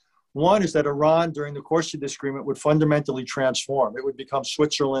 One is that Iran, during the course of this agreement, would fundamentally transform. It would become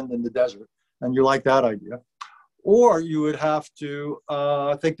Switzerland in the desert, and you like that idea. Or you would have to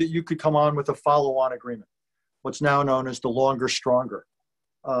think that you could come on with a follow-on agreement, what's now known as the longer, stronger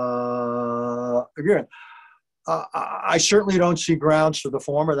agreement. I certainly don't see grounds for the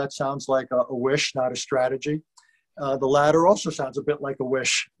former. That sounds like a wish, not a strategy. The latter also sounds a bit like a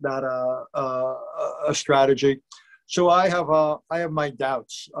wish, not a strategy. So I have my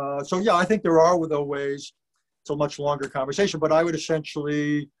doubts. So yeah, I think there are though ways. It's a much longer conversation, but I would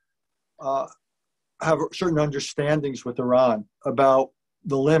essentially have certain understandings with Iran about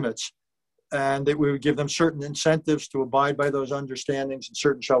the limits, and that we would give them certain incentives to abide by those understandings and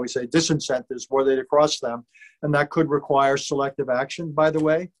certain, shall we say, disincentives were they to cross them. And that could require selective action, by the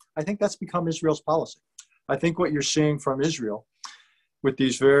way. I think that's become Israel's policy. I think what you're seeing from Israel with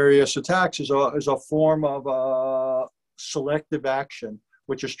these various attacks is a form of selective action,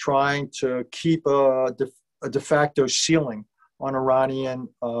 which is trying to keep a de facto ceiling on Iranian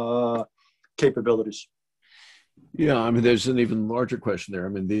capabilities. Yeah, I mean, there's an even larger question there. I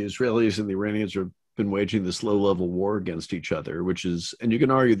mean, the Israelis and the Iranians have been waging this low-level war against each other, which is, and you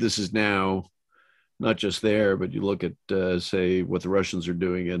can argue this is now not just there, but you look at, say, what the Russians are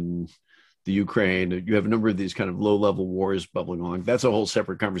doing in the Ukraine. You have a number of these kind of low-level wars bubbling along. That's a whole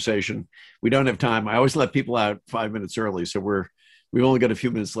separate conversation. We don't have time. I always let people out 5 minutes early, so we've only got a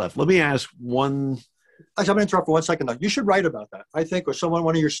few minutes left. Let me ask one. I'm going to interrupt for 1 second, though. You should write about that, I think, or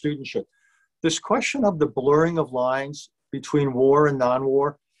one of your students should. This question of the blurring of lines between war and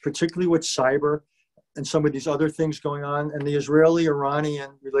non-war, particularly with cyber and some of these other things going on, and the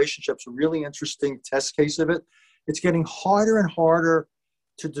Israeli-Iranian relationship's a really interesting test case of it. It's getting harder and harder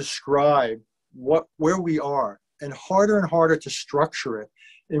to describe where we are, and harder to structure it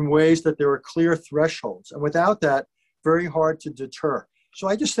in ways that there are clear thresholds. And without that, very hard to deter. So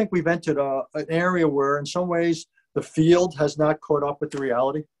I just think we've entered an area where, in some ways, the field has not caught up with the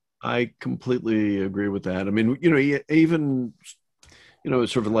reality. I completely agree with that. I mean, even,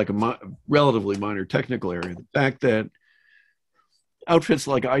 sort of like a relatively minor technical area, the fact that outfits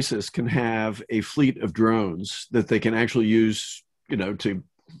like ISIS can have a fleet of drones that they can actually use, to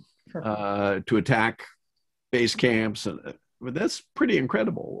attack base camps, and that's pretty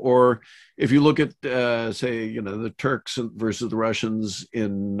incredible. Or if you look at, say, the Turks versus the Russians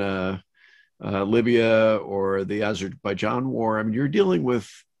in Libya, or the Azerbaijan war, I mean, you're dealing with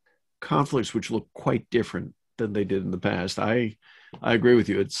conflicts which look quite different than they did in the past. I agree with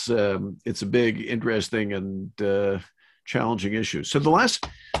you. It's a big, interesting, and challenging issue. So the last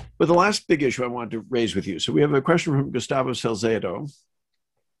big issue I wanted to raise with you. So we have a question from Gustavo Salcedo.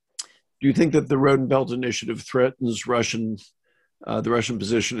 Do you think that the Road and Belt Initiative threatens the Russian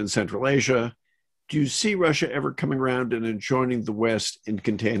position in Central Asia? Do you see Russia ever coming around and joining the West in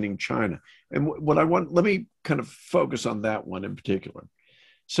containing China? And let me kind of focus on that one in particular.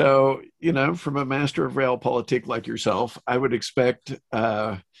 So, from a master of realpolitik like yourself, I would expect,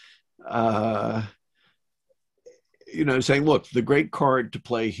 saying, look, the great card to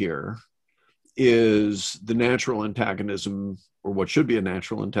play here is the natural antagonism, or what should be a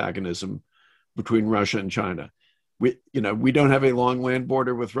natural antagonism, between Russia and China. We don't have a long land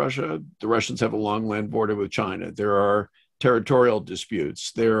border with Russia. The Russians have a long land border with China. There are territorial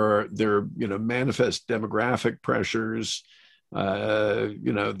disputes. There are manifest demographic pressures.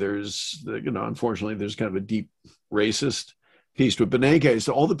 Unfortunately, there's kind of a deep racist piece to it. But in any case,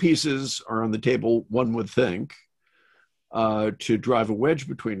 all the pieces are on the table, one would think, to drive a wedge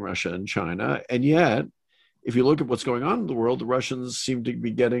between Russia and China. And yet, if you look at what's going on in the world, the Russians seem to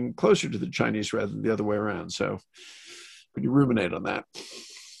be getting closer to the Chinese rather than the other way around. So could you ruminate on that?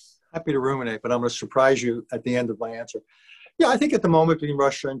 Happy to ruminate, but I'm going to surprise you at the end of my answer. Yeah, I think at the moment between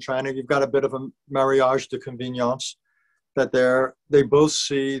Russia and China, you've got a bit of a mariage de convenience, that they both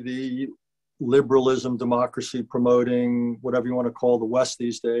see the liberalism, democracy promoting, whatever you want to call the West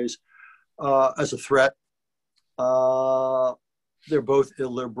these days, as a threat. They're both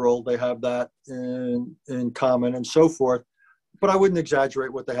illiberal. They have that in common and so forth. But I wouldn't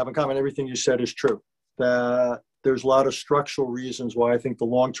exaggerate what they have in common. Everything you said is true. That there's a lot of structural reasons why I think the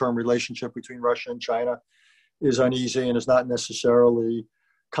long-term relationship between Russia and China is uneasy and is not necessarily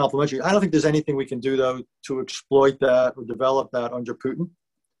complementary. I don't think there's anything we can do, though, to exploit that or develop that under Putin.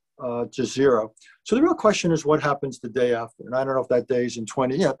 Just zero. So the real question is what happens the day after. And I don't know if that day is in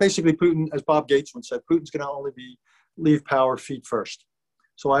 20. Yeah, basically Putin, as Bob Gates once said, Putin's going to only leave power feet first.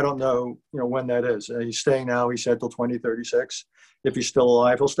 So I don't know, when that is. He's staying now, he said, till 2036. If he's still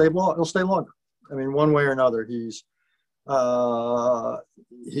alive, he'll stay longer. I mean, one way or another, he's going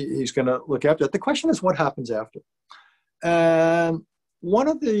to look after it. The question is what happens after. And one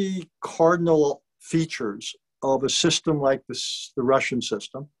of the cardinal features of a system like this, the Russian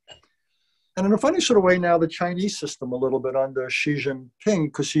system, and in a funny sort of way now, the Chinese system a little bit under Xi Jinping,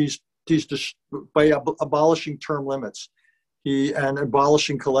 because he's just by abolishing term limits, and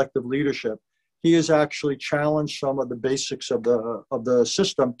abolishing collective leadership, he has actually challenged some of the basics of the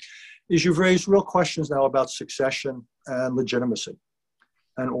system. Is you've raised real questions now about succession and legitimacy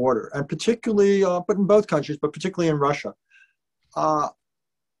and order, and particularly, but in both countries, but particularly in Russia. I'm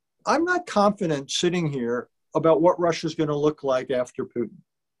not confident sitting here about what Russia's going to look like after Putin.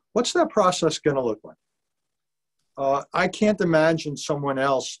 What's that process going to look like? I can't imagine someone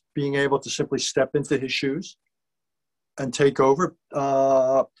else being able to simply step into his shoes and take over.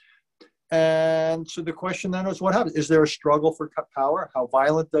 And so the question then is what happens? Is there a struggle for power? How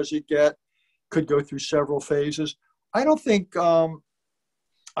violent does it get? Could go through several phases. I don't think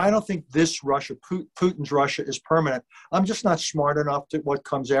this Russia, Putin's Russia, is permanent. I'm just not smart enough to what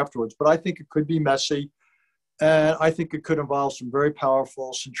comes afterwards. But I think it could be messy. And I think it could involve some very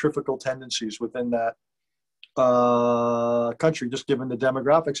powerful centrifugal tendencies within that country, just given the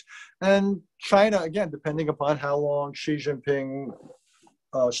demographics. And China, again, depending upon how long Xi Jinping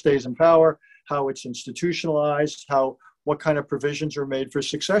stays in power, how it's institutionalized, what kind of provisions are made for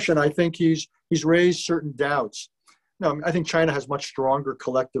succession, I think he's raised certain doubts. No, I think China has much stronger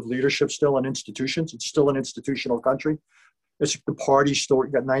collective leadership still in institutions. It's still an institutional country. It's the party still,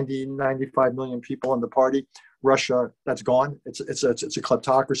 you got 95 million people in the party. Russia, that's gone. It's a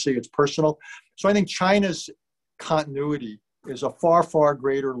kleptocracy. It's personal. So I think China's continuity is a far, far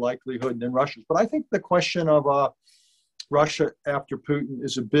greater likelihood than Russia's. But I think the question of Russia after Putin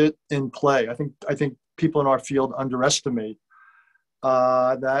is a bit in play. I think people in our field underestimate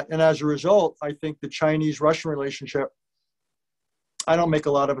that. And as a result, I think the Chinese-Russian relationship, I don't make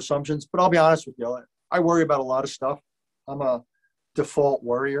a lot of assumptions, but I'll be honest with you. I worry about a lot of stuff. I'm a default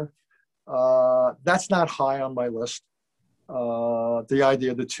worrier. That's not high on my list. The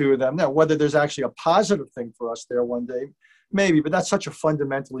idea of the two of them. Now, whether there's actually a positive thing for us there one day, maybe, but that's such a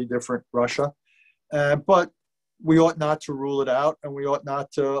fundamentally different Russia. But we ought not to rule it out, and we ought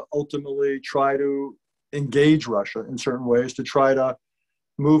not to ultimately try to engage Russia in certain ways to try to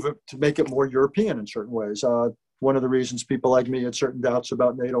move it, to make it more European in certain ways. One of the reasons people like me had certain doubts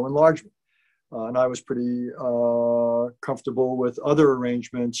about NATO enlargement. And I was pretty comfortable with other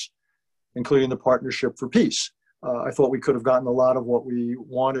arrangements, including the Partnership for Peace. I thought we could have gotten a lot of what we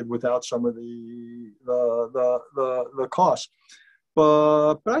wanted without some of the costs.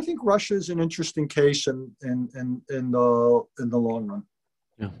 But I think Russia is an interesting case in the long run.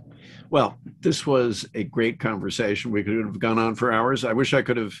 Yeah. Well, this was a great conversation. We could have gone on for hours. I wish I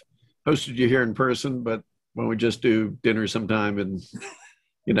could have hosted you here in person, but when we just do dinner sometime and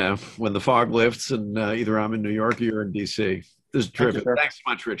when the fog lifts and either I'm in New York or you're in DC. This is terrific. Thanks so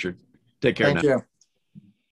much, Richard. Take care now. Thank you.